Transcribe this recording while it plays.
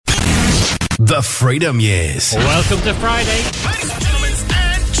The Freedom Years. Welcome to Friday. Ladies and gentlemen,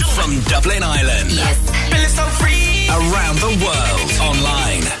 from Dublin, Ireland. Yes. Feeling so free. Around the world.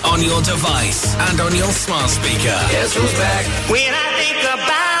 Online, on your device, and on your smart speaker. Guess who's back? When I think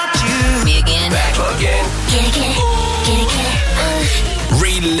about you. Me again. Back again. Get it.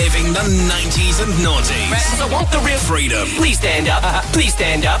 Reliving the 90s and noughties. I want the real Freedom. Please stand up. Please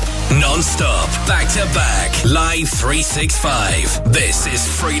stand up. Non-stop. Back to back. Live 365. This is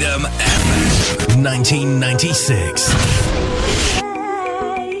Freedom FM 1996.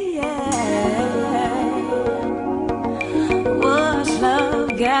 What's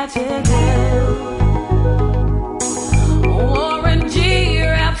love got to do? Warren G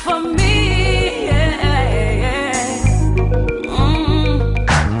rap for me.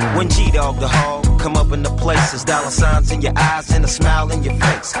 When G-Dog the hog come up in the places, dollar signs in your eyes and a smile in your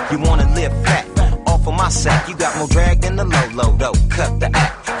face. You wanna live fat, off of my sack. You got more drag than the low, though. Cut the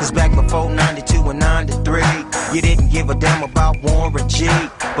act. Cause back before 92 and 93, you didn't give a damn about Warren G.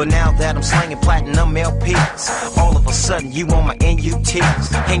 But now that I'm slinging platinum LPs, all of a sudden you on my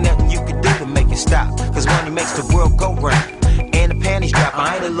NUTs. Ain't nothing you can do to make it stop, cause money makes the world go round. And the panties drop.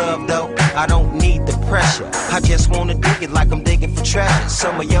 I ain't in love though, I don't need the pressure. I just wanna dig it like I'm digging for treasure.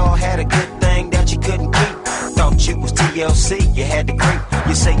 Some of y'all had a good thing that you couldn't keep. Thought you was TLC, you had to creep.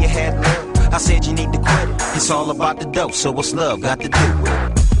 You say you had love, I said you need to quit it. It's all about the dope, so what's love got to do with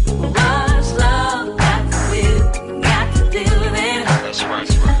it? What's love got to do? Got to do with it. That's right.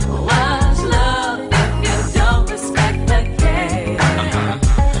 What's love if you don't respect the game?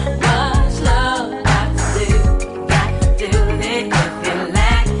 What's love got to do? Got to do with it. If you're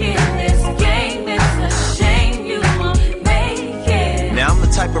lacking this game, it's a shame you won't make it. Now I'm the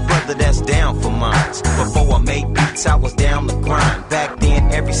type of brother that's down for mines. Before I made beats, I was down the grind. Back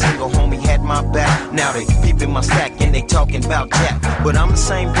then, every single homie had my back. Now they peeping my stack and they talking about Jack. But I'm the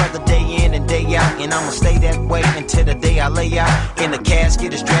same brother day in and day out, and I'ma stay that way until the day I lay out. In the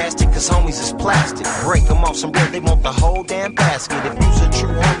casket is drastic, cause homies is plastic. Break them off some bread, they want the whole damn basket. If you's a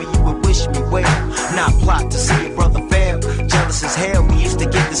true homie, you would wish me well. Not plot to see a brother fail. Jealous as hell, we used to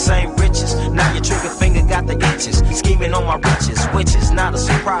get the same riches. Now your trigger finger got the itches. Scheming on my riches, which is not a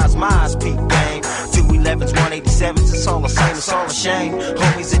surprise. My eyes peep game. 211s, 187s, it's all the same, it's all a shame.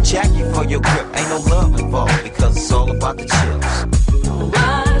 Homies a jack you for your grip. Ain't no love involved, because it's all about the chills.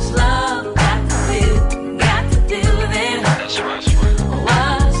 What's love got to do? Got to do with it. That's right.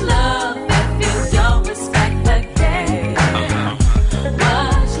 What's love if you don't respect the game?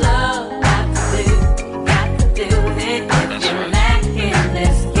 What's love got to do? Got to do with it. If you're lacking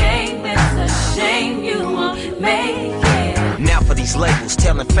this game, it's a shame you won't make it. Now for these labels,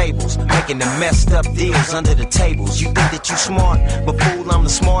 telling fables, making the messed up deals under the tables. You think that you smart, but fool, I'm the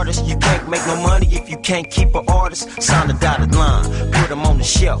smartest. You can't make no money if you can't keep an artist. Sign a dotted line, put them on the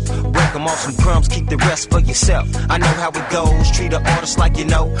shelf. Break them off some crumbs, keep the rest for yourself. I know how it goes, treat an artist like you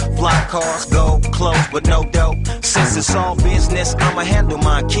know. Fly cars, gold, clothes, but no dough. Since it's all business, I'ma handle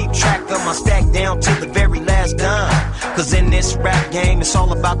mine. Keep track of my stack down to the very last dime. Cause in this rap game, it's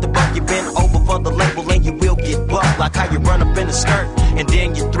all about the buck. You been over for the label and you will get bucked. Like how you run up in a skirt and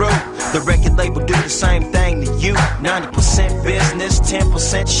then you're through. The record label do the same thing to you. 90% business,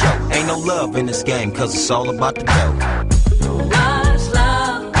 10% show. Ain't no love in this game, cause it's all about the dough. What's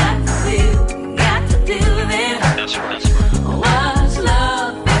love got to do? Got to do with it. That's right. What's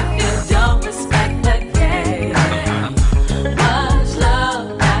love if you don't respect the game? What's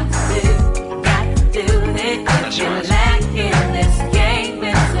love got to do? Got to do with it. If you're lacking this game,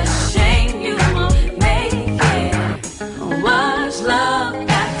 it's a shame you won't make it. What's love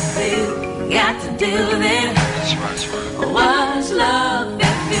got to do? Got to do with it. That's right. What's love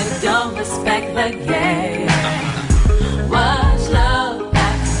if you don't respect the game? What's love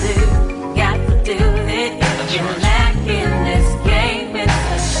got to do? Got to do with it. If you're lacking this game, it's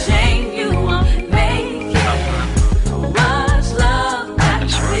a shame you won't make it. What's love got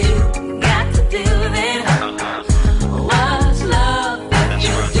to do? Got to do with it. What's love if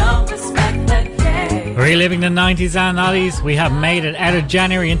you don't respect the game? Reliving the 90s and 90s, we have made it out of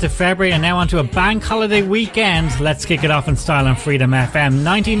January into February and now onto a bank holiday weekend. Let's kick it off in style on Freedom FM.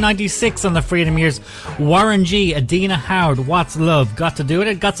 1996 on the Freedom Years. Warren G, Adina Howard, What's Love Got to Do With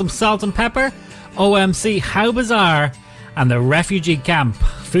It? Got some salt and pepper. OMC, How Bizarre, and the Refugee Camp.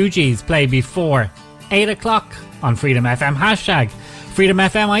 Fugees play before 8 o'clock on Freedom FM. Hashtag Freedom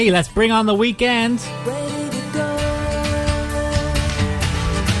FMIE. Let's bring on the weekend.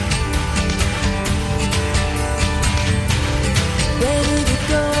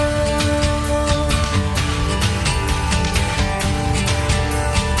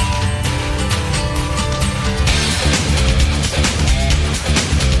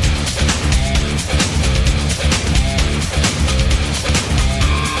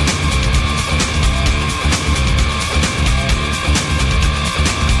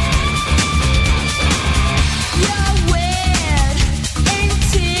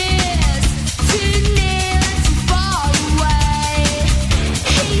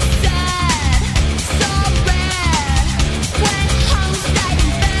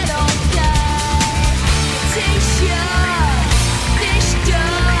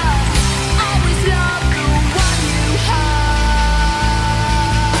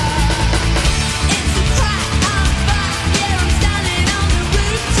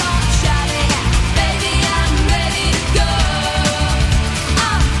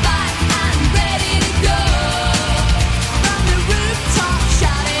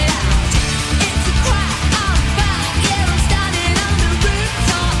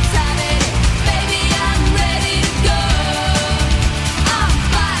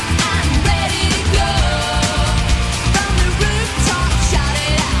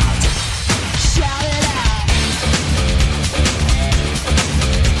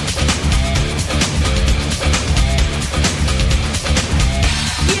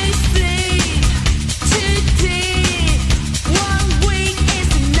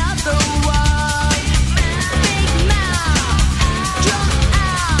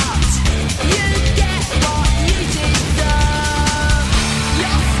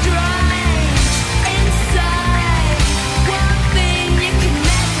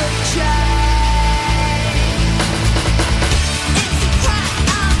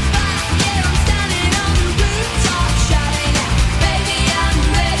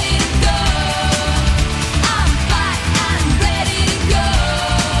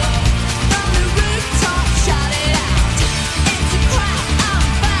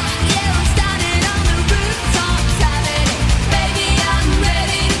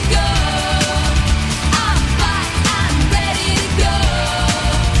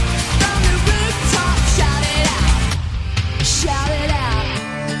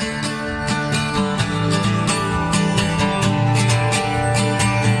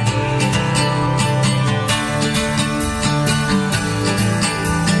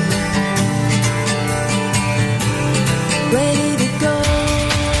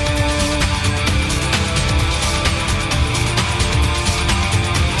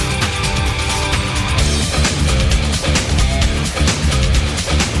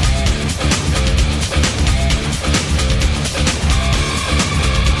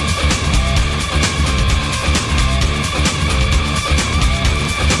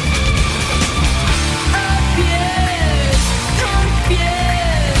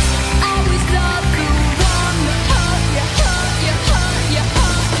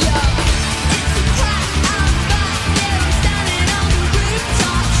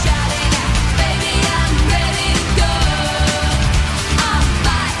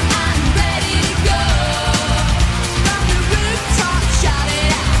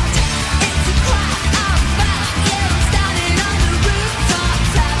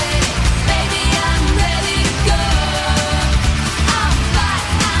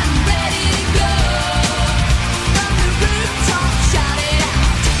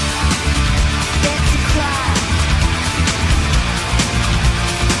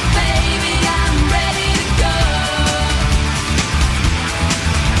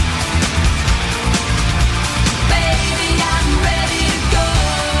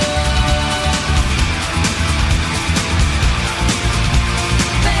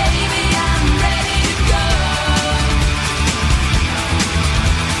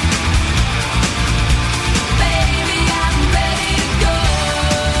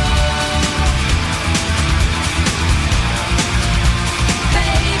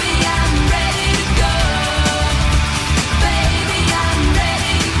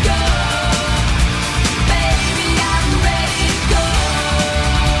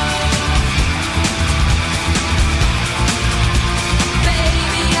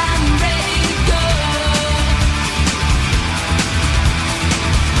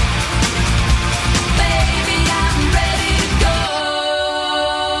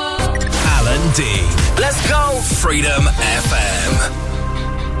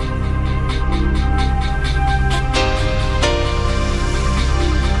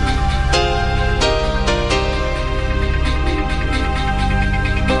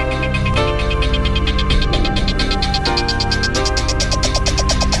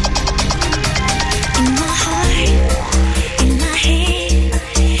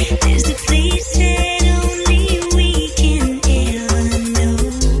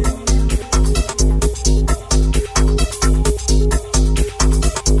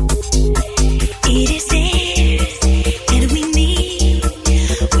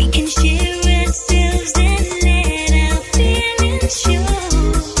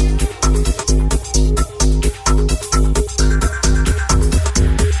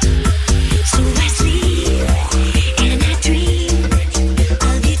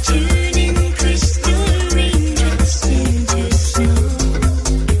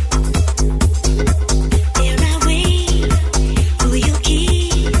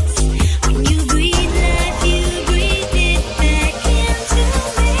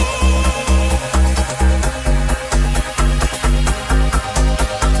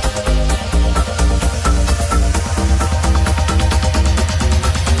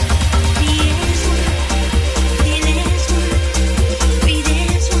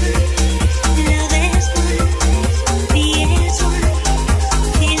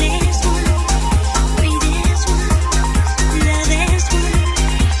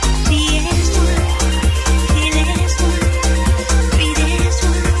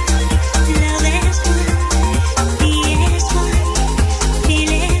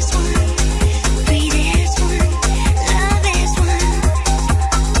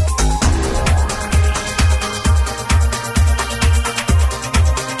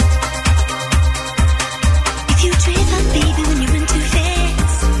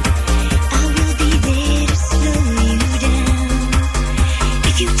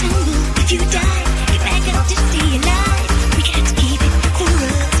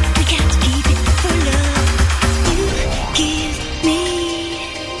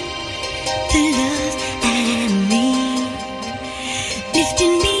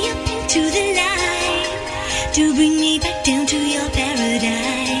 to the light, to bring me back down to your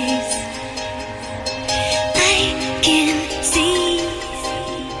paradise. I can see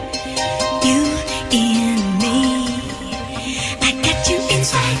you in me. I got you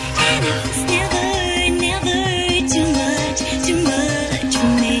inside, and it's never, never too much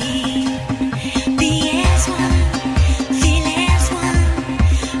for me. Be as one, feel as one,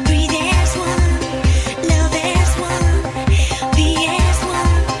 breathe as one, love as one. Be as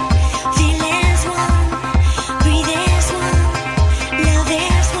one, feel as one, breathe as one, love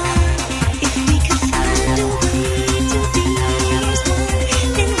as one. If we could find a way to be as one,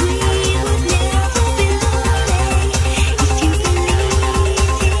 then we would never be lonely. If you believe in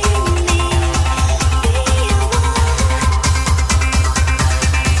me, we are one.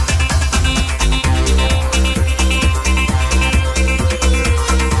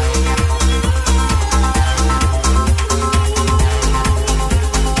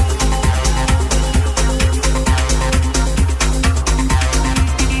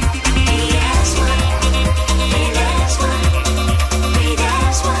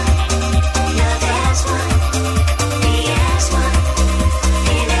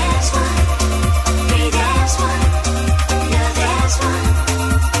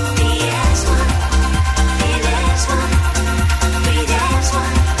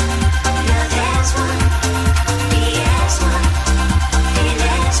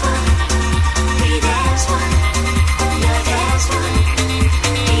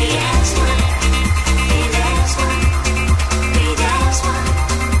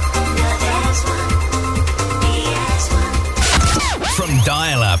 From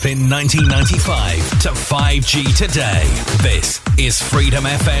dial-up in 1995 to 5G today, this is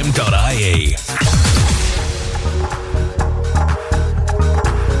freedomfm.ie.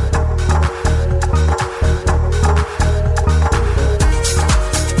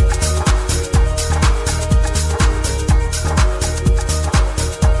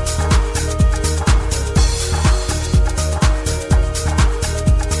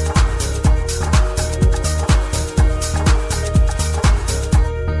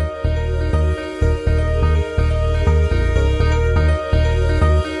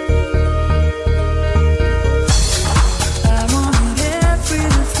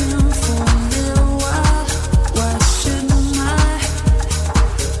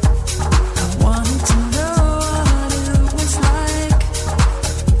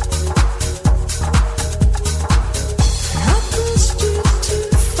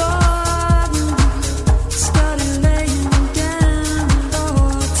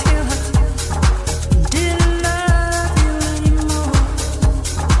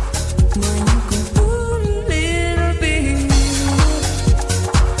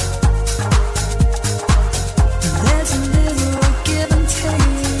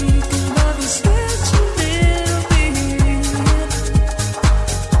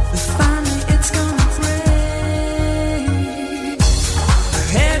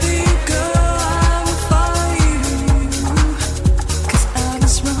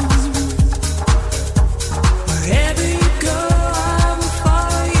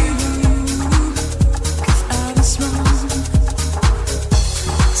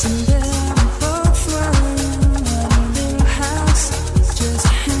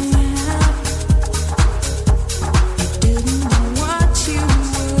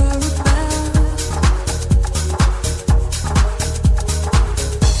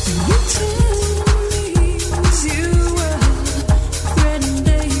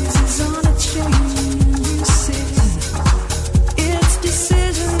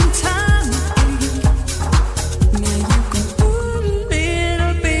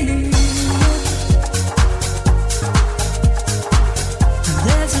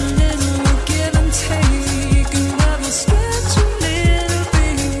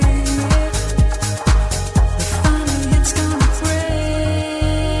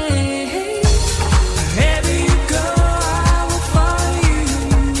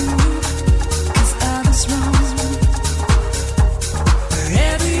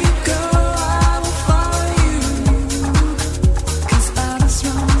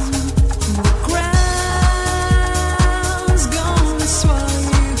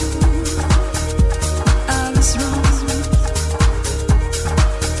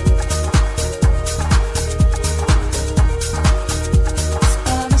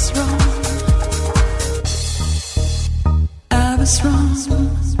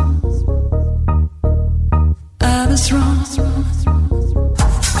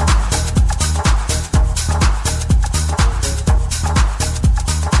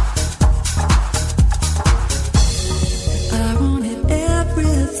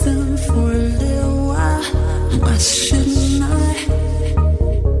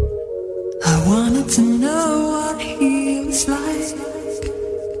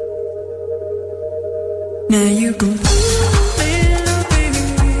 Now you can pull a little bit.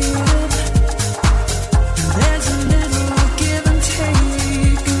 There's a little give and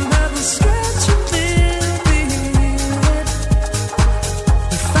take, and I will scratch a little bit.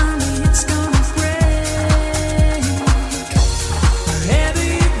 But finally it's gonna break. Wherever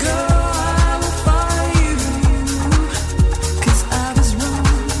you go, I will follow you, 'cause I was wrong.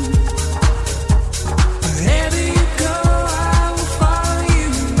 Wherever you go, I will follow you,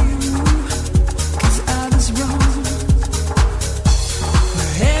 'cause I was wrong.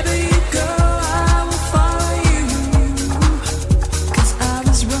 Wherever you go, I will follow you, 'cause I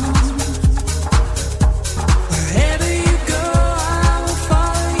was wrong. Wherever you go, I will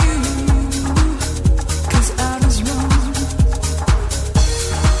follow you, 'cause I was wrong.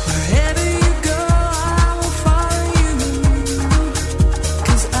 Wherever you go, I will follow you,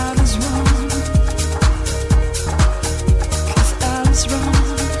 'cause I was wrong. 'Cause I was wrong.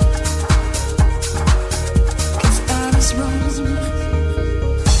 'Cause I was wrong.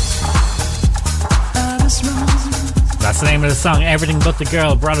 I was wrong. That's the name of the song, Everything But the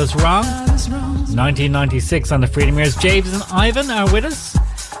Girl Brought Us Wrong. I was wrong. 1996 on the Freedom Years. James and Ivan are with us.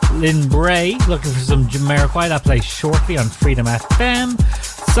 Lynn Bray looking for some Jamiroquai. That plays shortly on Freedom FM.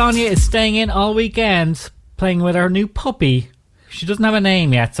 Sonia is staying in all weekend playing with her new puppy. She doesn't have a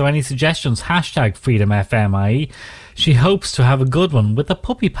name yet, so any suggestions, hashtag Freedom FM, i.e. She hopes to have a good one with the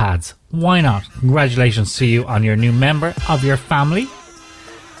puppy pads. Why not? Congratulations to you on your new member of your family.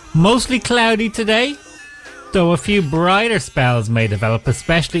 Mostly cloudy today, though a few brighter spells may develop,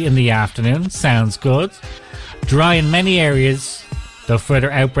 especially in the afternoon. Sounds good. Dry in many areas, though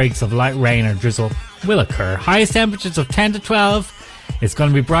further outbreaks of light rain or drizzle will occur. Highest temperatures of 10 to 12. It's going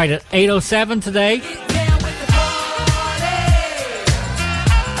to be bright at 8:07 today.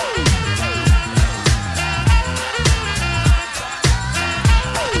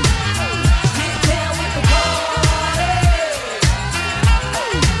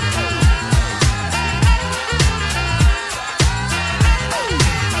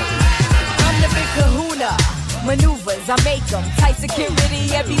 I'm the big kahuna. Maneuvers, I make them. Tight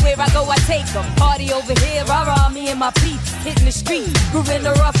security, everywhere I go, I take them. Party over here, rah-rah, me and my peeps. Hitting the streets, grooving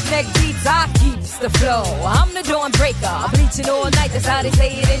the roughneck beats. I keeps the flow. I'm the dawn breaker. I'm bleaching all night, that's how they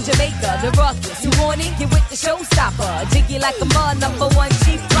say it in Jamaica. The ruckus, you want it? Get with the showstopper. Jiggy like a mud, #1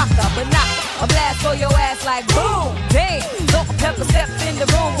 chief rocker. But not a blast for your ass like boom, damn. Salt and pepper stepped in the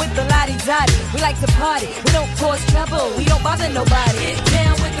room with the lottie-dottie. We like to party, we don't cause trouble. We don't bother nobody. Get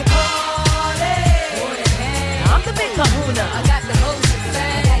down with the party. I'm the big kahuna. I got the whole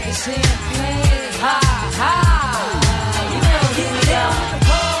shebang. Like a champagne. Ha, ha. You know, here we are.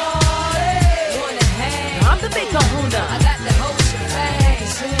 Wanna hang. I'm the big kahuna. I got the whole shebang. Like a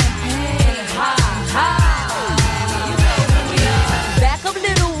champagne. Ha, ha. You know, here we are. Back up,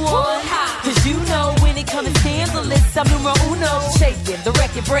 little one. 'Cause you know when it comes to scandalous, I'm numero uno. Shaking, the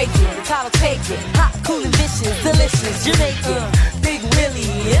record breaking, the title taking. Hot, cool and vicious, delicious, Jamaican. Big Willie,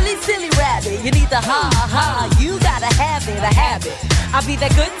 illy silly rabbit. You need the ha-ha, you gotta have it, a habit. I'll be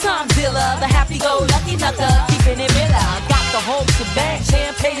that good time dealer, the happy-go-lucky knucker, keeping it real. I got the whole shebang,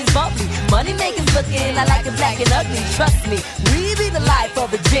 champagne is bubbly. Money makers looking, I like it black and ugly. Trust me, we be the life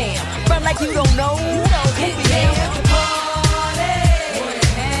of a jam. Run like you don't know, hit me down with the party.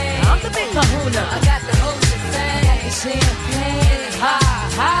 I'm the big kahuna. I got the whole shebang, like a champagne. Ha,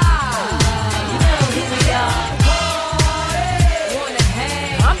 ha. You know, here we are. Wanna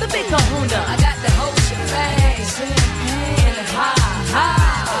hang. I'm the big kahuna. I got the whole shebang, like a champagne. Ha, ha.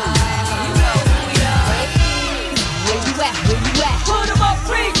 You know who we are. Where you at? Where you at? Put 'em up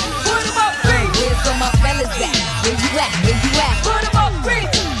free. Put 'em up free. Where's all my fellas at? Where you at? Where you at? Put 'em up free.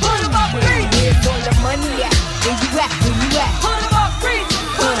 Put 'em up free. Where's all the money at? Where you at? Where you at? Put 'em up free.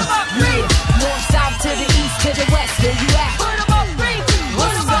 Put 'em up free. North, south to the east to the west. Where you at? Put 'em up free.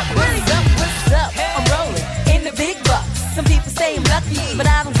 Put 'em up free. What's up? What's up? I'm rolling in the big bucks. Some people say I'm lucky, but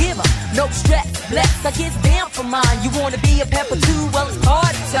I don't give up. No stress, blessed, I get down for mine. You wanna be a pepper too? Well, it's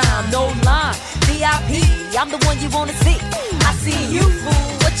party time, no line. VIP, I'm the one you wanna see. I see you, fool,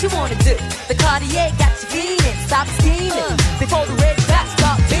 what you wanna do? The Cartier got you feeling, stop scheming. Before the red dots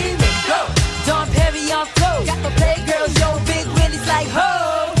start beaming, go. Don Perry on code, got the playgirls, yo, big willies like ho.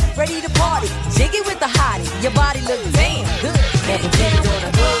 Ready to party, jiggy with the hottie. Your body look damn good, never did it on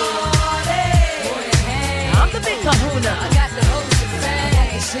a party. I'm the big kahuna. I got the whole shebang,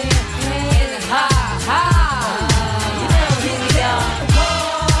 like a champagne. Ha, ha. You know, here we are.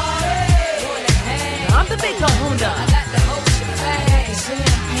 I'm the big kahuna. I got the whole shebang, like a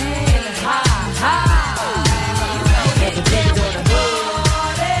champagne. Ha, ha. You know, never did it on a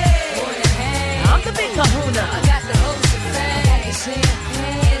party. I'm the big kahuna. I got the whole shebang, like a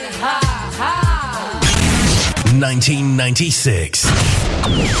champagne. Ha, ha. 1996.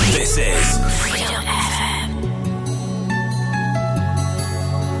 This is Freedom FM.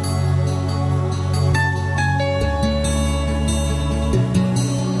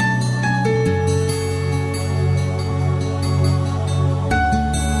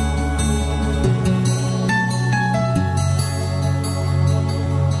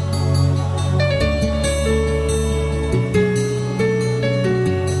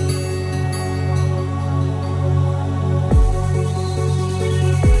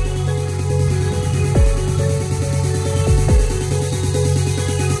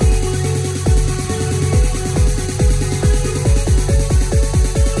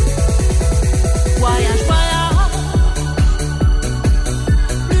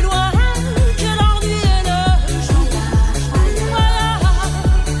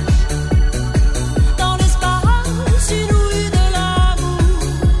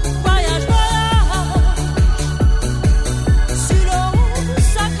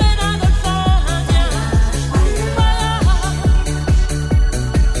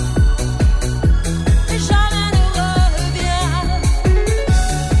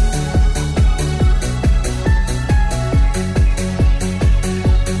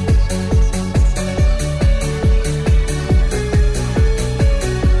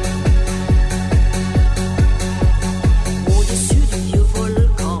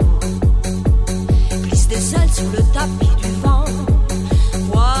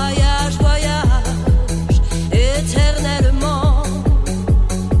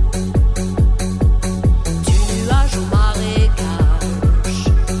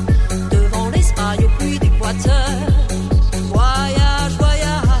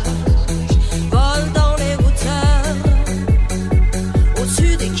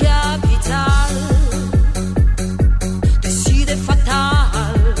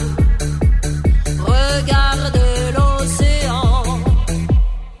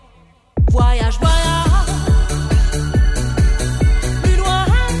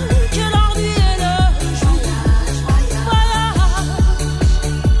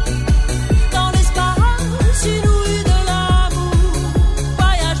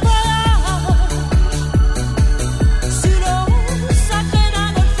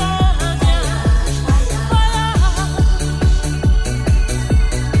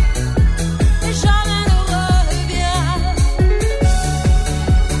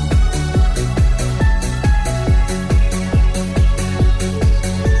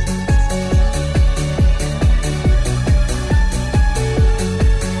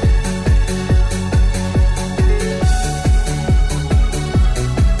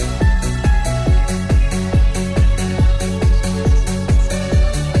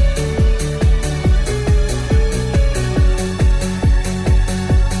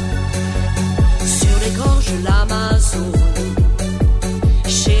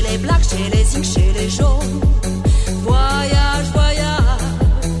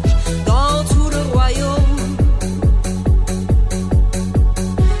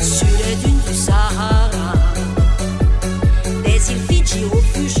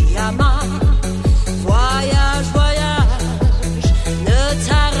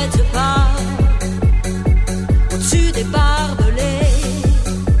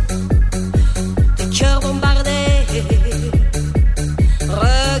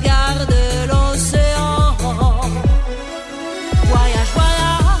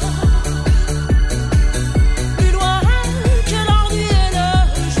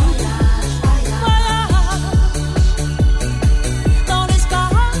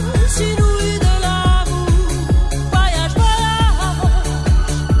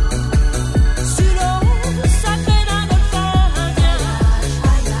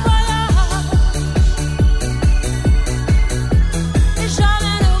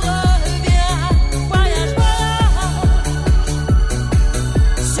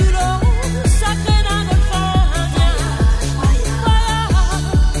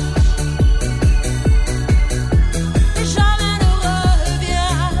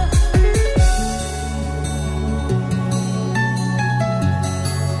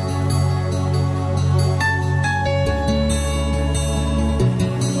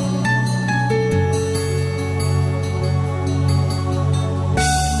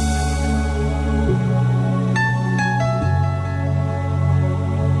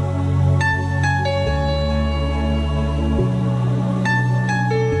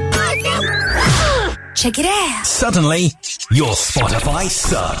 Check it out. Suddenly, your Spotify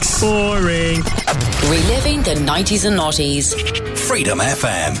sucks. Boring. Reliving the 90s and noughties. Freedom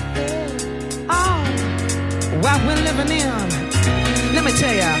FM. Oh, what we're living in. Let me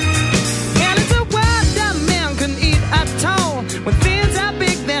tell ya. And it's a world that man can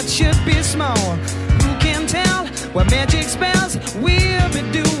should be small. Who can tell what magic spells we'll be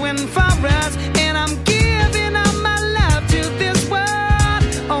doing for us? And I'm giving up my love to this world,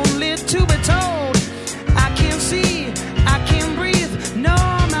 only to be told I can't see, I can't breathe, no,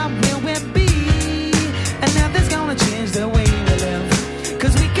 not where we'll be. And nothing's gonna change the way we live,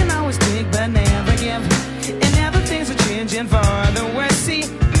 'cause we can always take but never give. And now the things are changing for the worse. See,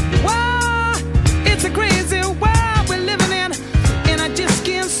 whoa, it's a crazy world we're living in, and I just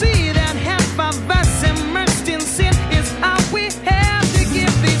can't see that half of us immersed in sin is all we have to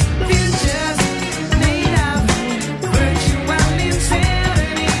give these futures made of virtual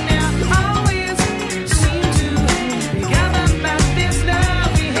insanity. Now always seem to be governed by this love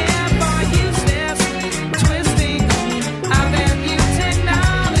we have for useless twisting of that new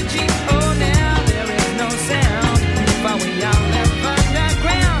technology. Oh, now there is no sound, but we all live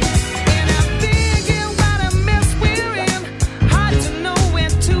underground. And I'm thinking what a mess we're in, hard to know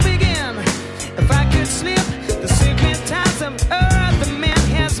where to begin. If I could slip the secret ties of earth the man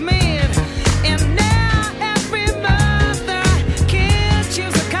has made, and now every mother can't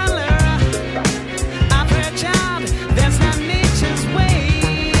choose a color of her child. That's not nature's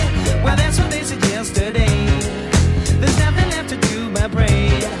way. Well, that's what they suggest today. There's nothing left to do but pray.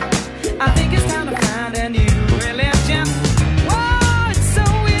 I think it's time to find a new religion. Whoa, it's so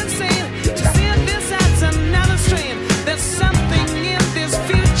insane to see this as another strain. There's something in this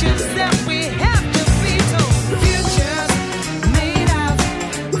future that we have to be told. Futures made of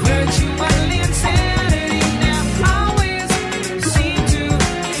virtual insanity now always seem to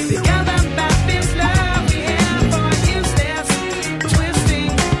be governed by this love we have for useless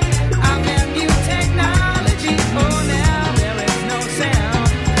twisting of that new technology. Oh, now there is no sound,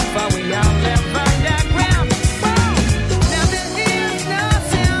 for we all live underground. Whoa, now there is no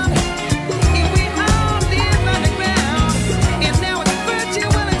sound, and we all live underground. And now it's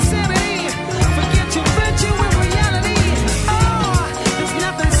virtual insanity. Forget your virtual reality. Oh, there's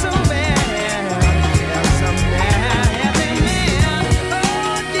nothing so bad. Some bad happening.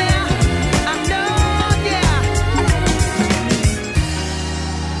 Oh, yeah, I know, yeah.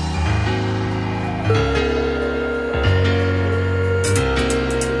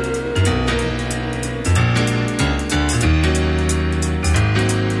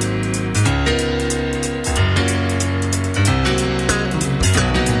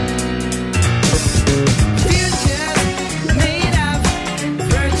 Futures made of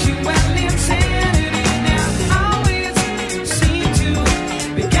virtual insanity now always seem to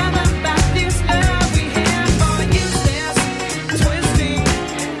be governed by this love we have for useless twisting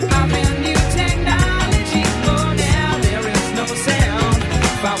of a new technology. Oh, now there is no sound,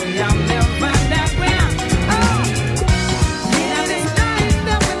 but we all live underground. Oh, yeah, this life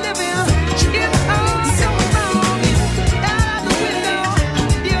that we live in is all so wrong. Out of the window,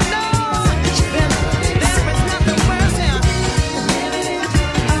 you know, there is nothing worse than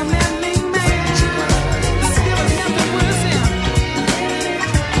a man-made man. There is nothing worse than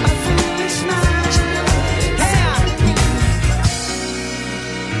a foolish mind. Yeah.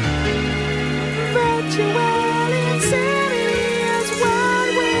 Virtual insanity is what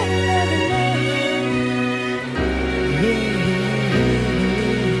we're living in.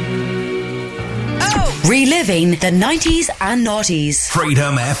 Reliving the 90s and noughties.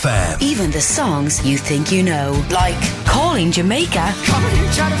 Freedom FM. Even the songs you think you know, like Calling Jamaica.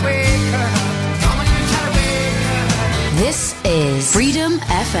 This is Freedom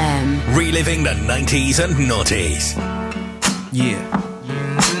FM. Reliving the 90s and noughties. Yeah.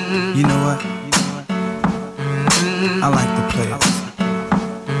 You know what? I like to play it.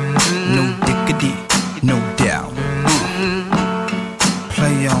 No dickity, no doubt.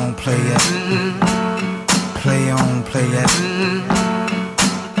 Play on, play it. Play on, play it.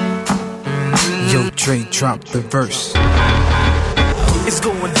 Yo, Dre, drop the verse. It's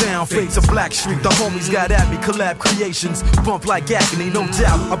going down, fade to Black Street. The homies got at me, collab creations. Bump like agony, no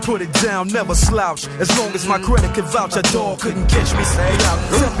doubt. I put it down, never slouch. As long as my credit can vouch, a dog couldn't catch me. Say out.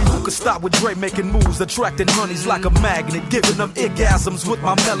 Tell me who could stop with Dre making moves, attracting honeys like a magnet, giving them orgasms with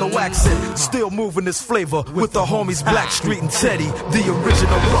my mellow accent. Still moving this flavor with the homies Black Street and Teddy, the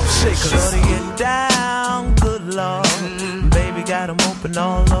original rough shakers. Shutting it down, good lord. Baby got them open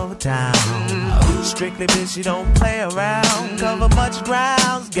all over town. Strictly bitch, you don't play around. Cover much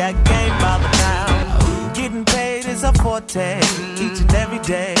grounds, got game by the pound. Getting paid is a forte, each and every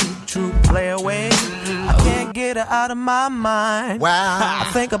day. True play away. I can't get her out of my mind. Wow. I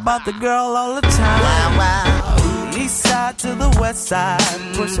think about the girl all the time. Wow, wow. East side to the west side,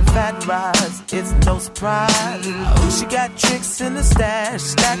 pushing fat rides, it's no surprise. She got tricks in the stash,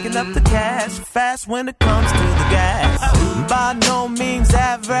 stacking up the cash, fast when it comes to the gas. By no means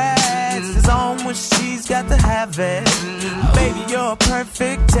average, it's on when she's got to have it. Baby, you're a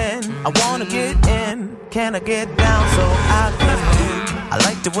perfect 10, I wanna get in, can I get down so I can win? I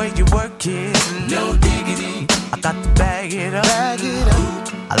like the way you work it, no diggity, I got to bag it up, bag it up.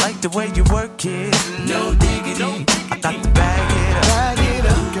 I like the way you work it, no diggity, I got to bag it up, bag it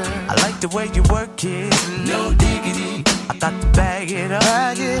up, girl. I like the way you work it, no diggity, I got to bag it up,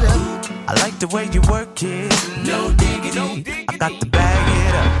 bag it up. I like the way you work it, no diggity, I got to bag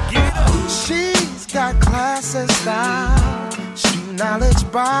it up. She's got class and style, street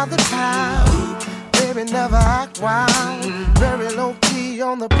knowledge by the pound. Baby, never act wild, very low key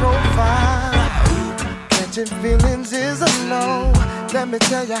on the profile. Catching feelings is a no. Let me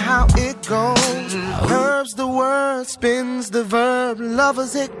tell you how it goes. Curves the word, spins the verb.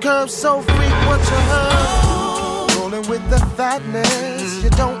 Lovers it curves so frequent you heard. Rolling with the fatness, you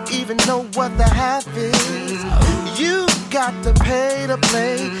don't even know what the half is. You got to pay to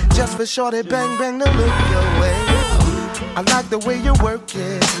play, just for shorty bang bang to look your way. I like the way you work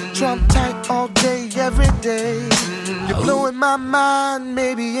it, Trump tight all day, every day. You're blowing my mind,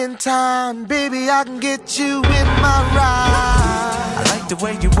 maybe in time, baby, I can get you in my ride. I like the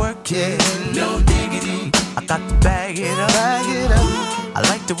way you work it, no diggity, I got to bag it up, bag it up. I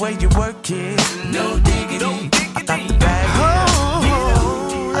like the way you work it, no diggity, I got to bag it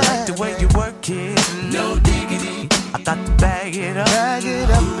up. I like the way you work it, no diggity, I got to bag it up, bag it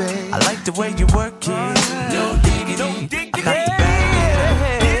up, babe. I like the way you work it, no diggity, I got to bag it up.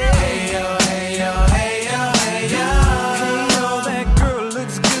 Hey yo, hey yo, hey yo, hey yo, hey yo, that girl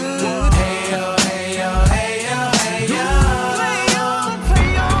looks good. Hey yo, hey yo, hey yo, hey yo, play on,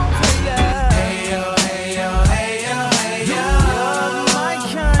 play on, play on. Hey yo, hey yo, hey yo, hey yo, you're my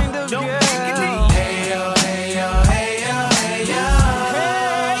kind of girl. Hey yo, hey yo, hey yo, hey yo,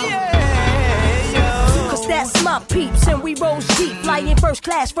 hey yo. Cause that's my peeps and we rose deep, flying first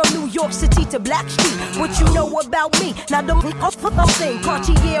class from New York City to Blackstreet. What you know about me? Now the thing,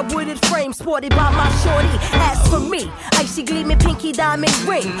 Cartier wooded frame sported by my shorty. As for me, icy gleaming pinky diamond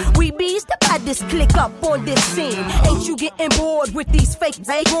ring. We bees the baddest click up on this scene. Ain't you getting bored with these fake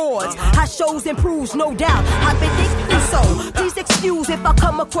broads? High shows improves, no doubt. I've been thinking so. Please excuse if I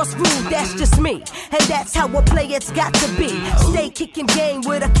come across rude. That's just me, and that's how a player's got to be. Stay kicking game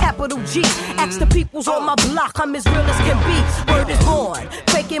with a capital G. Ask the peoples on my block, I'm as real as can be. Word is born.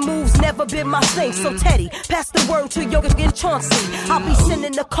 Faking moves never been my thing. So Teddy, pass the word to Yoga and Chauncey. I'll be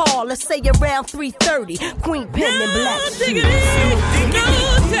sending a call, let's say around 3:30. Queen Pen and Black Shoes. I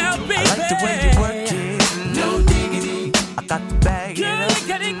like the way you work it, no diggity, I got to bag it up.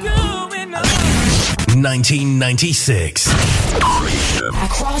 1996.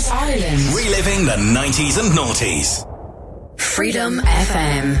 Across Ireland. Reliving the 90s and noughties. Freedom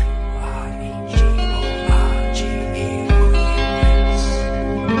FM.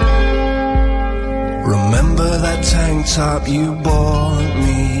 Remember that tank top you bought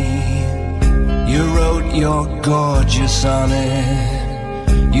me? You wrote you're gorgeous on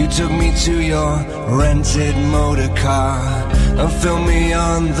it. You took me to your rented motor car and filmed me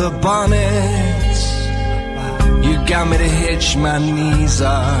on the bonnet. You got me to hitch my knees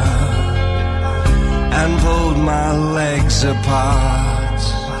up and pulled my legs apart.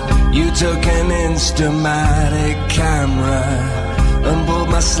 You took an Instamatic camera and pulled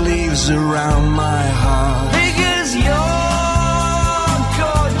my sleeves around my heart. Because you're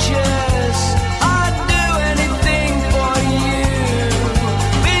gorgeous, I'd do anything for you.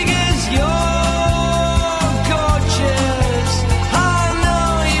 Because you're gorgeous, I know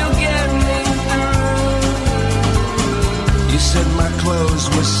you'll get me through. You said my clothes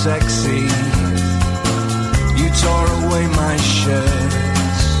were sexy. You tore away my shirt.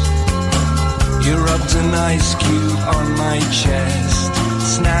 You rubbed an ice cube on my chest,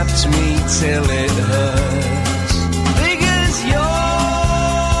 snapped me till it hurts. Because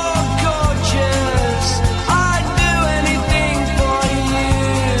you're gorgeous, I'd do anything for you.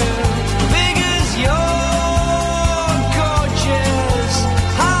 Because you're gorgeous,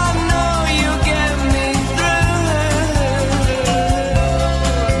 I know you get me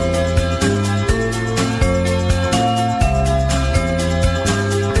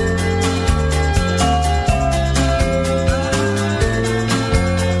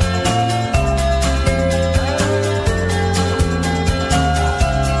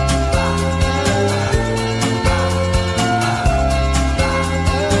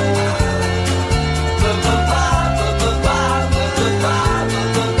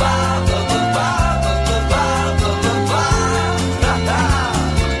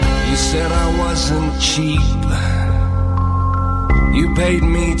You paid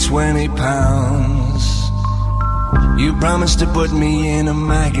me £20. You promised to put me in a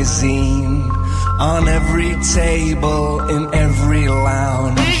magazine on every table in every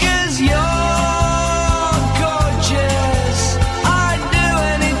lounge. Because you're gorgeous, I'd do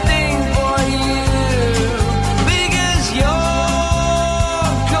anything for you. Because you're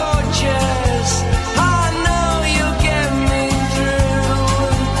gorgeous, I know you'll get me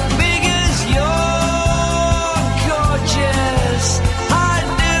through. Because you're gorgeous, I'd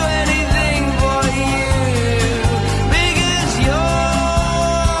do anything for you. Because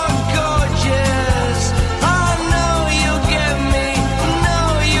you're gorgeous, I know you'll get me, know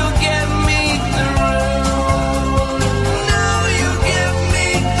you'll get me through. Know you'll get me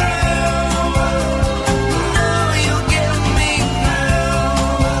through. Know you'll get me through.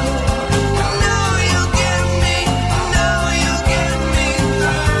 Know you'll get me, know you'll get me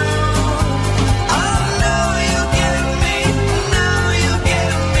through. I know you'll get me, know you'll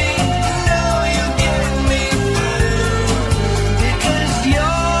get me, know you'll get me through. Because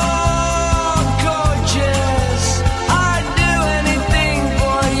you're gorgeous, I'd do anything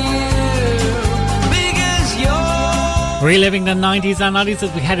for you. Because you're Reliving the 90s and 90s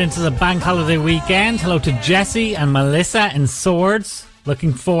as we head into the bank holiday weekend. Hello to Jesse and Melissa in Swords,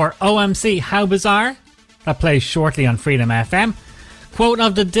 looking for OMC How Bizarre. That plays shortly on Freedom FM. Quote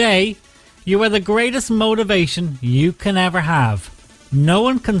of the day: you are the greatest motivation you can ever have. No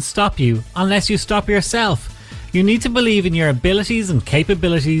one can stop you unless you stop yourself. You need to believe in your abilities and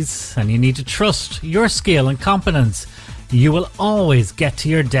capabilities, and you need to trust your skill and competence. You will always get to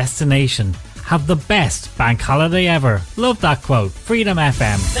your destination. Have the best bank holiday ever. Love that quote. Freedom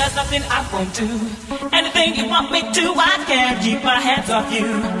FM. There's nothing I won't do. Anything you want me to, I can't keep my hands off you.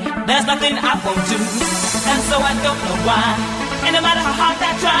 There's nothing I won't do, and so I don't know why. And no matter how hard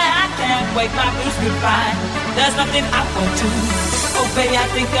I try, I can't wave my blues goodbye. There's nothing I won't do. Oh baby, I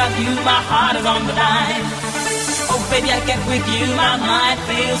think of you, my heart is on the line. Oh baby, I get with you, my mind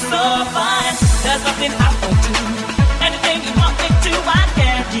feels so fine. There's nothing I won't do. Anything you want me to, I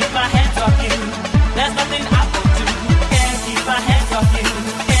can't keep my hands off you. There's nothing I won't do. Can't keep my hands off you.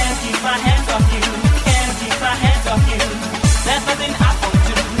 Can't keep my hands off you. Can't keep my hands off you. There's nothing I won't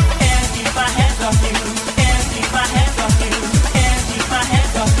do. Can't keep my hands off you. Can't keep my hands off you. Can't keep my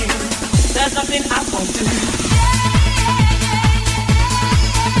hands off you. There's nothing I won't do.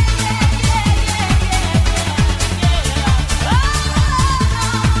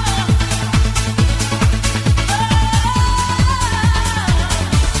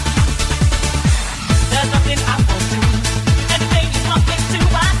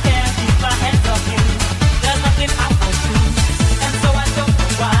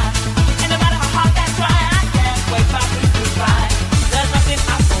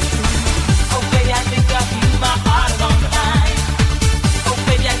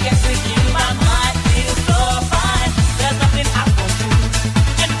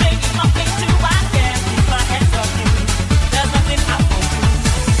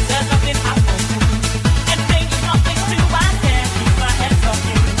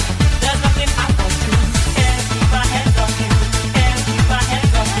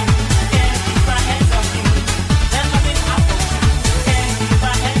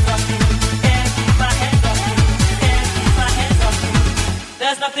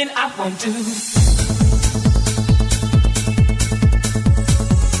 There's nothing I won't do.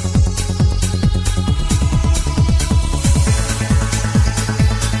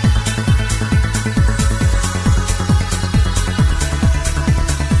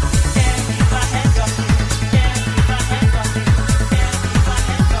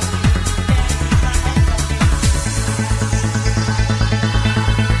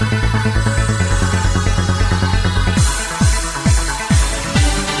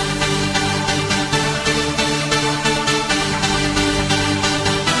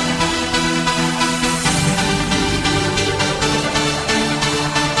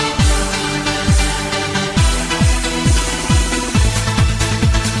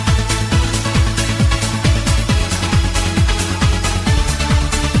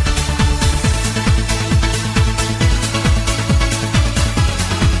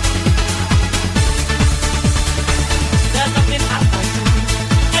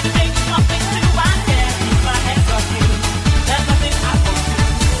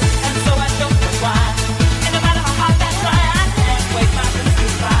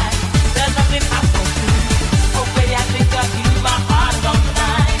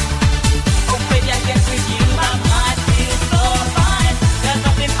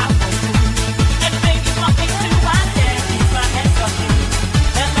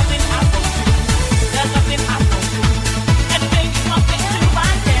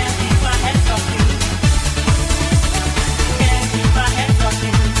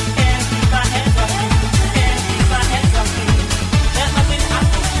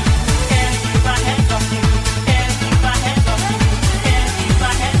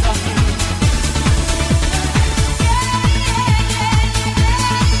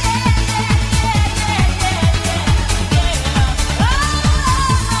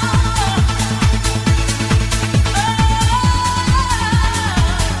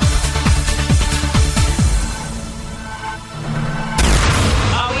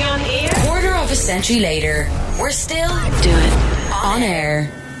 century later, we're still do it on air.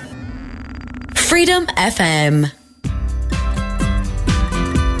 Freedom FM.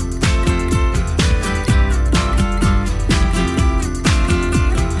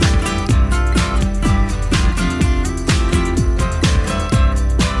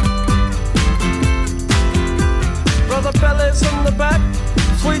 Brother Bellas in the back,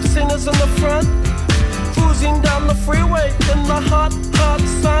 sweet singers in the front, cruising down the freeway in the hot, hot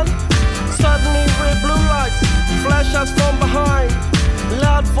sun. Suddenly red blue lights flash us from behind.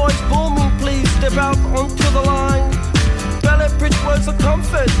 Loud voice booming, please step out onto the line. Ballet bridge words of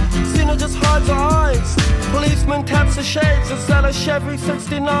comfort, Cena just hides her eyes. Policeman taps the shades, it's at a Chevy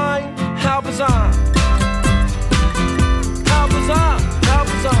 69. How bizarre, how bizarre, how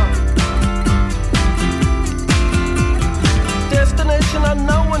bizarre. Destination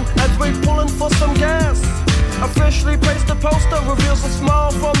unknown as we're pulling for some gas. Officially placed a poster reveals a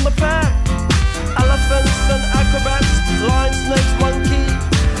smile from the pack. Elephants and acrobats, lion, snakes, monkey.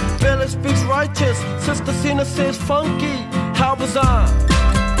 Billy speaks righteous, Sister Cena says funky. How bizarre,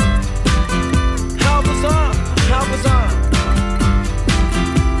 how bizarre, how bizarre.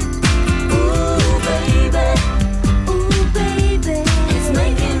 Ooh baby, it's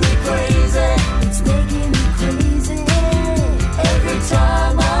making me crazy, it's making me crazy. Every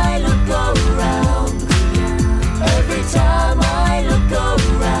time I look around, every time I look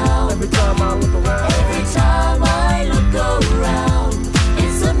around, every time I look around, every time I look around,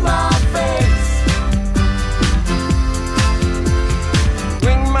 it's in my face.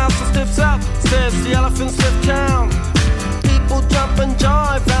 Ringmaster steps up, says the elephants left town. People jump and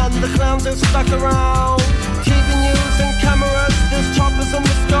jive and the clowns are stuck around. TV news and cameras, there's choppers in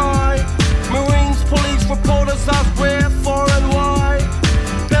the sky. Marines, police, reporters ask where, for and why.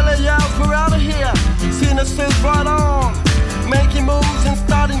 Billy yells, we're out of here. Cena says right on. Making moves and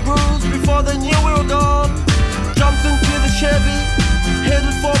starting grooves before they knew we were gone. Jumped into the Chevy,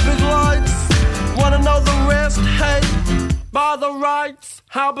 headed for big lights. Wanna know the rest? Hey, by the rights.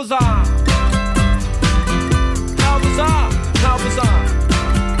 How bizarre, how bizarre, how bizarre.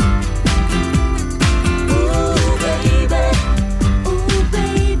 Ooh baby,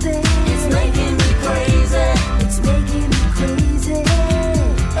 it's making me crazy, it's making me crazy.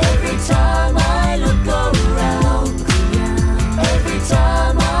 Every time I look around, every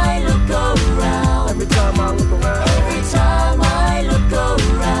time I look around, every time I look around, every time I look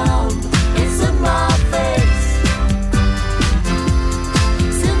around, it's in my face,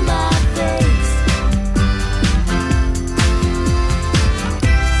 it's in my face.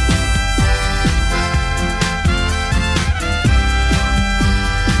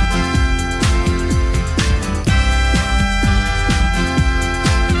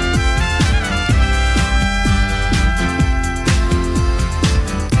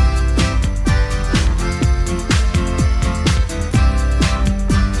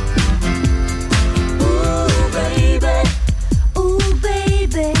 Ooh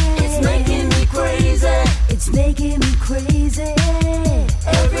baby, it's making me crazy, it's making me crazy.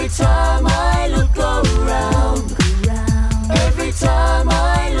 Every time I look around, every time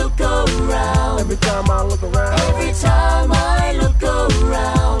I look around, every time I look around, every time I look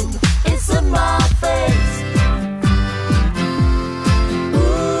around, it's in my face.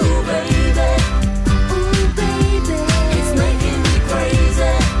 Ooh baby, it's making me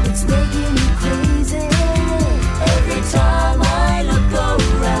crazy, it's making me crazy. Every time I look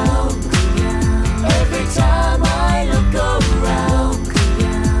around, every time I look around,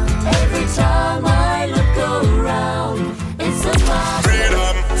 every time I look around, it's in my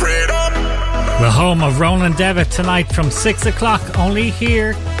Freedom, freedom. The home of Roland Devitt tonight from 6 o'clock, only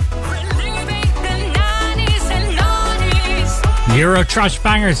here. Euro trash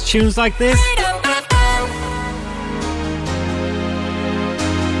bangers, tunes like this.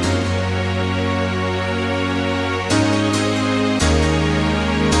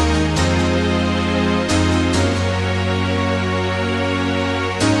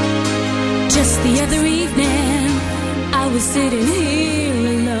 Just the other evening, I was sitting here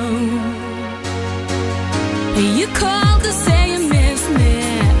alone. You called to say you miss me.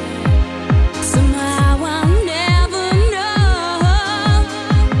 Somehow I'll never know.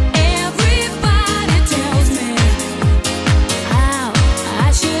 Everybody tells me how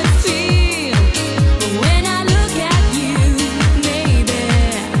I should feel, but when I look at you, maybe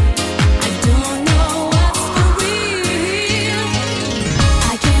I don't know what's for real.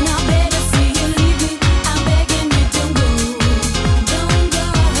 I cannot bear to see you leave me. I'm begging you, don't go, don't go.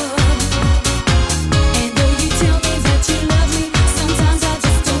 And though you tell me that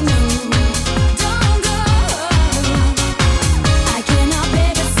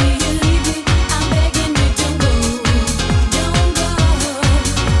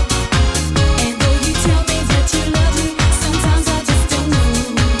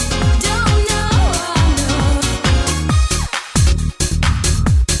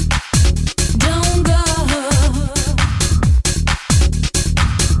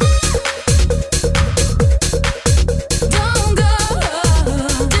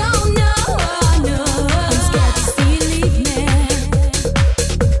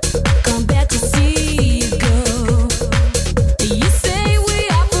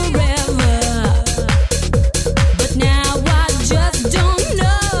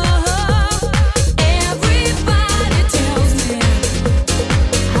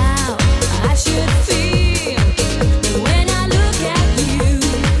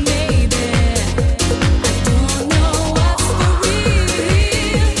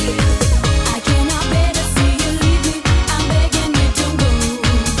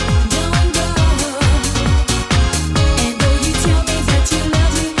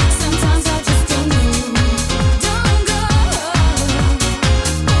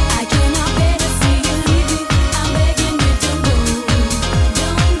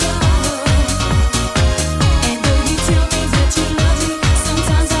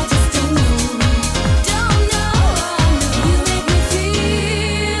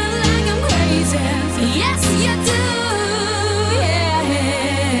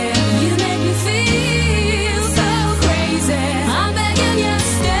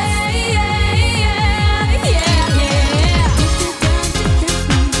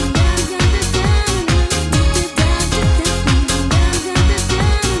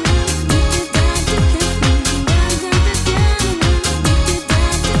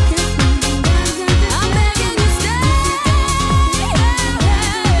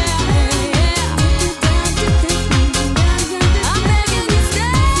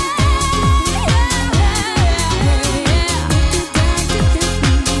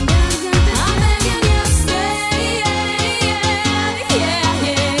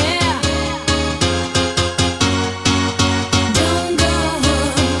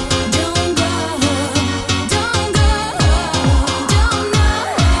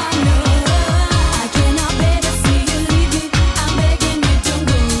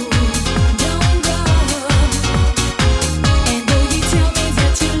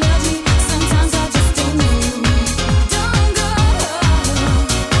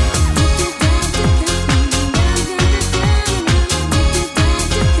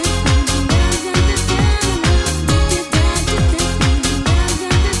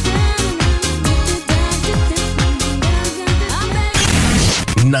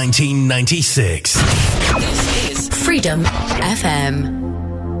 1996. This is Freedom FM.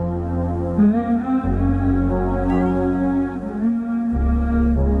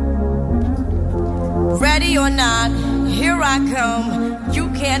 Ready or not, here I come. You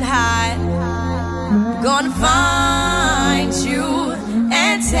can't hide. Gonna find you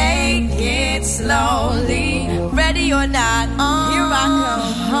and take it slowly. Ready or not, here I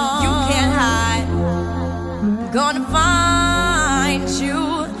come. You can't hide. Gonna find you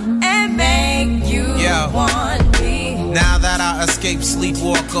and make you want me. Now that I escape, sleep,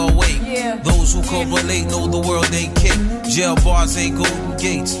 walk awake. Those who correlate know the world ain't kick. Jail bars ain't golden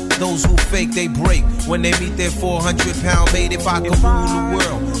gates. Those who fake, they break. When they meet their 400-pound mate, if I could rule the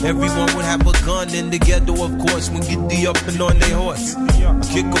world, everyone would have a gun in the ghetto, of course, when get the up and on their horse. I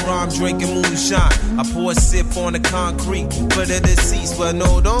kick around drinking moonshine. I pour a sip on the concrete for the deceased, but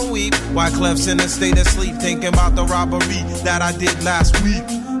no, don't weep. Wyclef's in a state of sleep, thinking about the robbery that I did last week.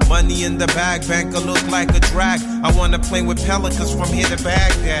 Money in the bag, banker look like a drag. I wanna play with pelicans from here to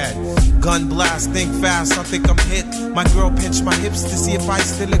Baghdad. Gun blast, think fast, I think I'm hit. My girl pinched my hips to see if I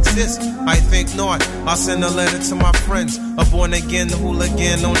still exist. I think not, I'll send a letter to my friends. A born again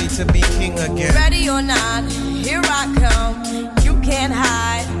hooligan, only to be king again. Ready or not, here I come. You can't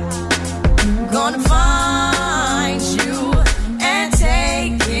hide. Gonna find you and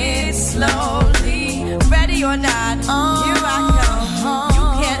take it slowly. Ready or not, here I come. You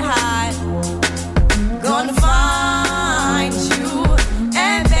can't hide. Gonna find you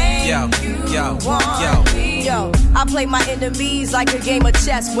and make you want me. Yo, I play my enemies like a game of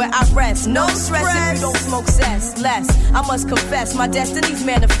chess where I rest. No stress if you don't smoke cess. Less, I must confess, my destinies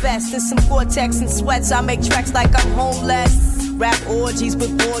manifest. In some Gore-Tex and sweats, I make tracks like I'm homeless. Rap orgies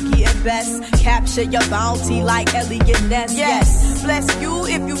with Borgie and Best. Capture your bounty like Elliot Ness. Yes, bless you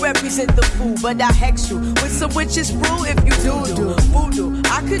if you represent the fool, but I hex you with some witches brew if you do voodoo.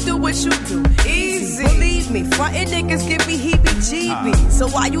 I could do what you do, easy. Believe me, frontin' niggas give me heebie-jeebies. So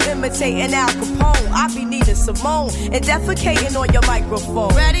while you imitating Al Capone, I be Nina Simone and defecating on your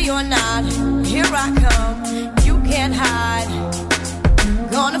microphone. Ready or not, here I come. You can't hide.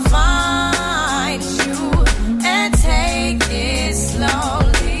 Gonna find you and take it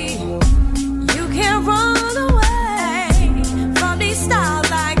slowly. You can't run away from these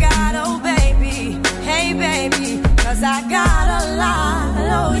styles I got, oh baby. Hey baby, cause I got a lot,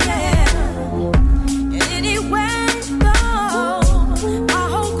 oh yeah. And anywhere you go, my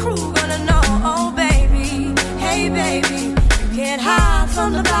whole crew gonna know, oh baby. Hey baby, you can't hide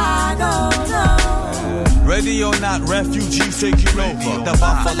from the bag, oh no. Ready or not, refugees taking over. The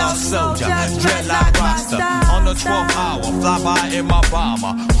Buffalo Soldier, dreadlock roster. On the 12th hour, fly by in my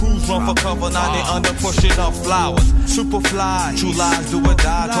bomber. Crews run for cover, now they under pushing up flowers. Super fly, true lies do or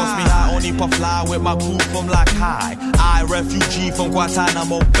die. Toss me high, only puff fly with my crew from like high. I, refugee from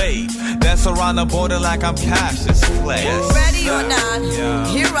Guantanamo Bay. Dance around the border like I'm Cassius Clay. Ready or not,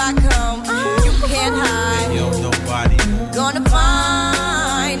 here I come. You can't hide. Yo, nobody. Gonna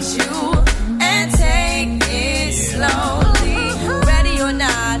find you and take it slowly. Ready or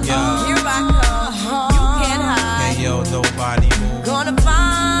not, here I come. You can't hide. Hey, yo, nobody move. Gonna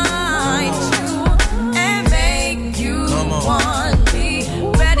find you and make you want me.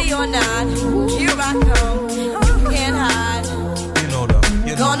 Ready or not, here I come. You can't hide.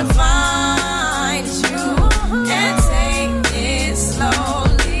 Gonna find you and take it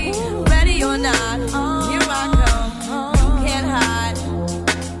slowly. Ready or not, here I come. You can't hide.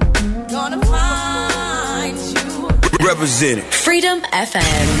 Gonna find you. Representing Freedom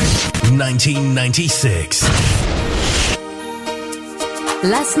FM. 1996.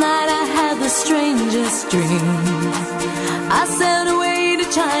 Last night I had the strangest dream. I sailed away to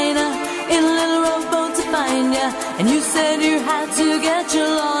China in a little rowboat to find ya, and you said you had to get your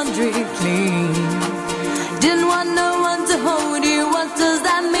laundry clean. Didn't want no one to hold you, what does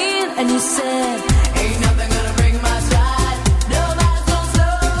that mean? And you said, ain't nothing gonna break my stride. Nobody's gonna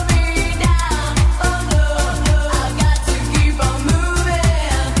slow me down. Oh no, no, I got to keep on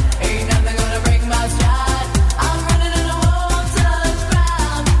moving. Ain't nothing gonna break my stride. I'm running and I won't touch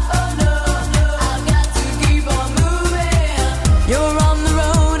ground. Oh no, no, I got to keep on moving. You're on the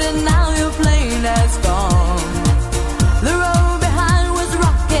road and now your plane has gone. The road behind was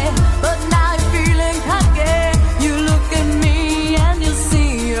rocky, but now you're feeling cocky. You look at me and you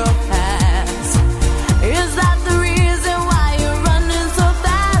see your past.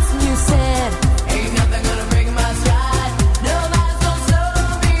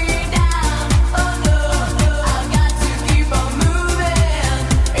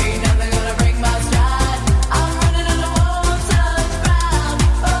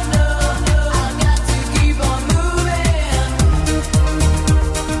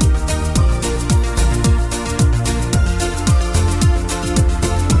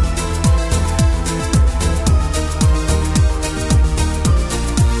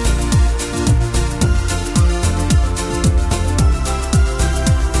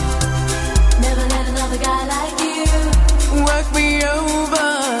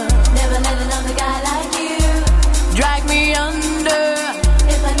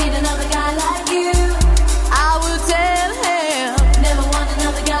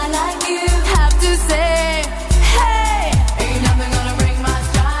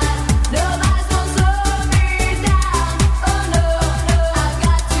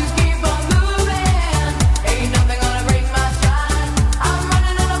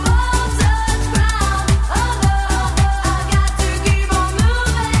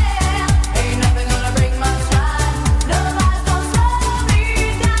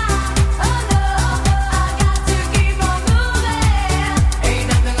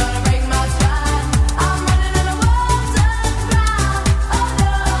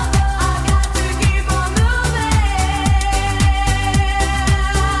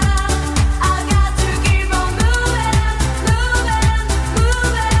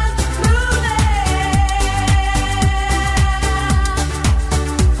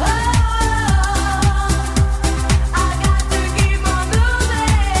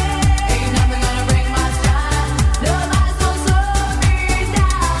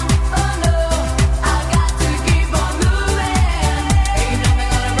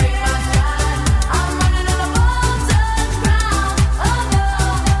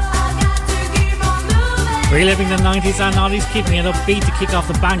 Reliving the 90s and noughties, keeping it upbeat to kick off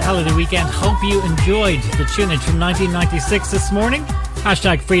the bank holiday weekend. Hope you enjoyed the tunage from 1996 this morning.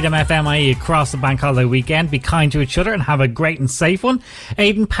 Hashtag Freedom FMIE across the bank holiday weekend. Be kind to each other and have a great and safe one.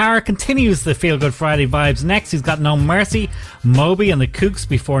 Aidan Power continues the Feel Good Friday vibes next. He's got No Mercy, Moby and the Kooks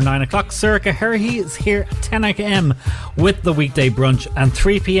before 9 o'clock. Circa Herhy is here at 10 a.m. with the weekday brunch. And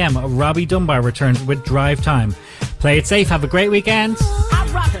 3 p.m. Robbie Dunbar returns with Drive Time. Play it safe. Have a great weekend. I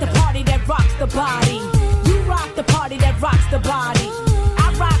rock the party that rocks the body. You rock the party that rocks the body.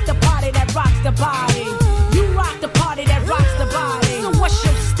 I rock the party that rocks the body. You rock the party that rocks the body. So what's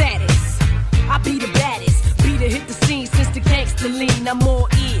your status? I be the baddest. Be the hit the scene since the gangster lean. I'm all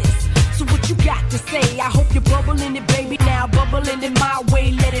ears. So what you got to say? I hope you're bubbling it, baby. Now bubbling in my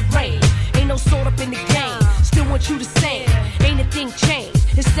way, let it rain. Ain't no sort up in the game. Still want you to sing. Ain't a thing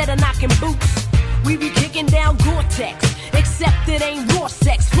changed. Instead of knocking boots, we be kicking down Gore-Tex. Except it ain't raw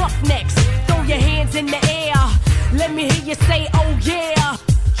sex, roughnecks. Throw your hands in the air. Let me hear you say, oh yeah.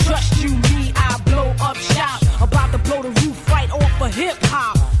 Trust you, me, I blow up shop. About to blow the roof right off of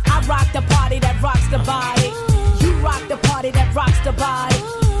hip-hop. I rock the party that rocks the body. You rock the party that rocks the body.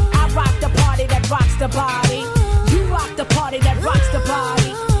 I rock the party that rocks the body. You rock the party that rocks the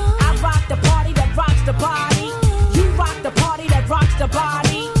body. I rock the party that rocks the body. You rock the party that rocks the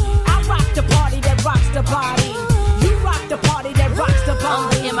body. I rock the party that rocks the body. You rock the party that rocks the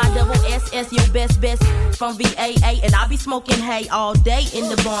body. M-I-double-S-S, your best from VAA. And I be smoking hay all day in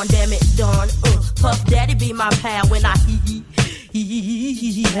the barn, damn it, dawn. Puff Daddy be my pal when I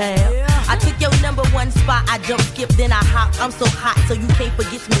I took your number one spot, I jump, skip, then I hop. I'm so hot, so you can't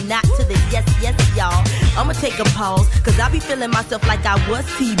forget me not to the yes, y'all. I'ma take a pause, cause I be feeling myself like I was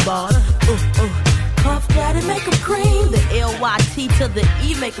T-Ball. Puff Daddy make 'em cream. The L-Y-T to the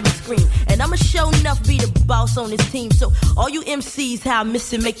E make 'em scream. And I'ma show enough be the boss on this team. So all you MCs, how I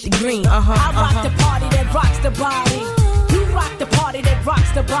miss it, make the green. I rock the party that rocks the body. You rock the party that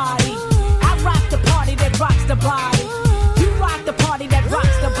rocks the body. I rock the party that rocks the body. You rock the party that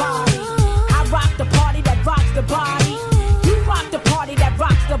rocks the body. I rock the party that rocks the body. You rock the party that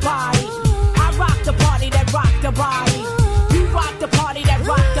rocks the body. I rock the party that rocks the body. You rock the party that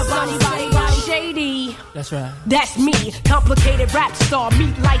rocks the body. Shady. That's right. That's me. Complicated rap star.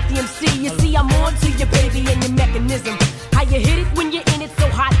 Meet like the MC. You see, I'm on to your baby and your mechanism. How you hit it when you're in it so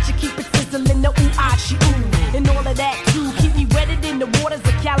hot, you keep it sizzling. The ooh-ah-chi ooh. And all of that too. Keep me wetted in the waters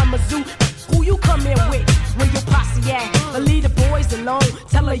of Kalamazoo. Who you come in with? Where your posse at? Or leave the boys alone.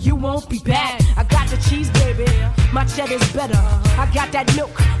 Tell her you won't be back. I got the cheese, baby. My cheddar's better. I got that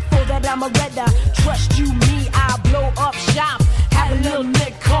milk. For that I'm a redder. Trust you, me, I'll blow up shop. Have a little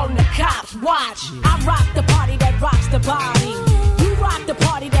nick calling the cops. Watch. I rock the party that rocks the body. You rock the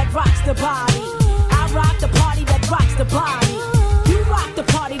party that rocks the body. I rock the party that rocks the body. You rock the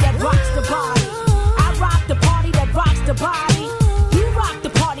party that rocks the body. I rock the party that rocks the body. You rock the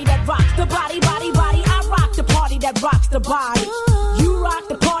party that rocks the body, body, body. I rock the party that rocks the body. You rock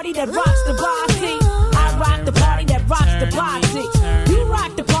the party that rocks the body. I rock the party that rocks the body. You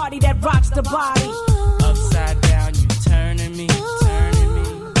rock the party that rocks the body. Upside down, you turning me, turning me.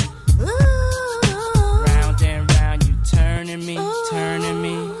 Round and round, you turning me, turning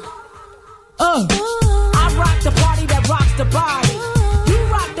me. I rock the party that rocks the body. You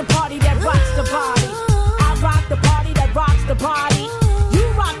rock the party that rocks the body. I rock the party that rocks the body. You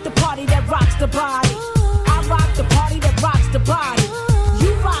rock the party that rocks the body. I rock the party that rocks the body.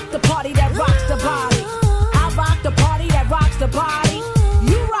 You rock the party that rocks the body. I rock the party that rocks the body.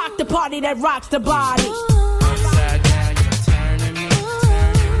 You rock the party that rocks the body.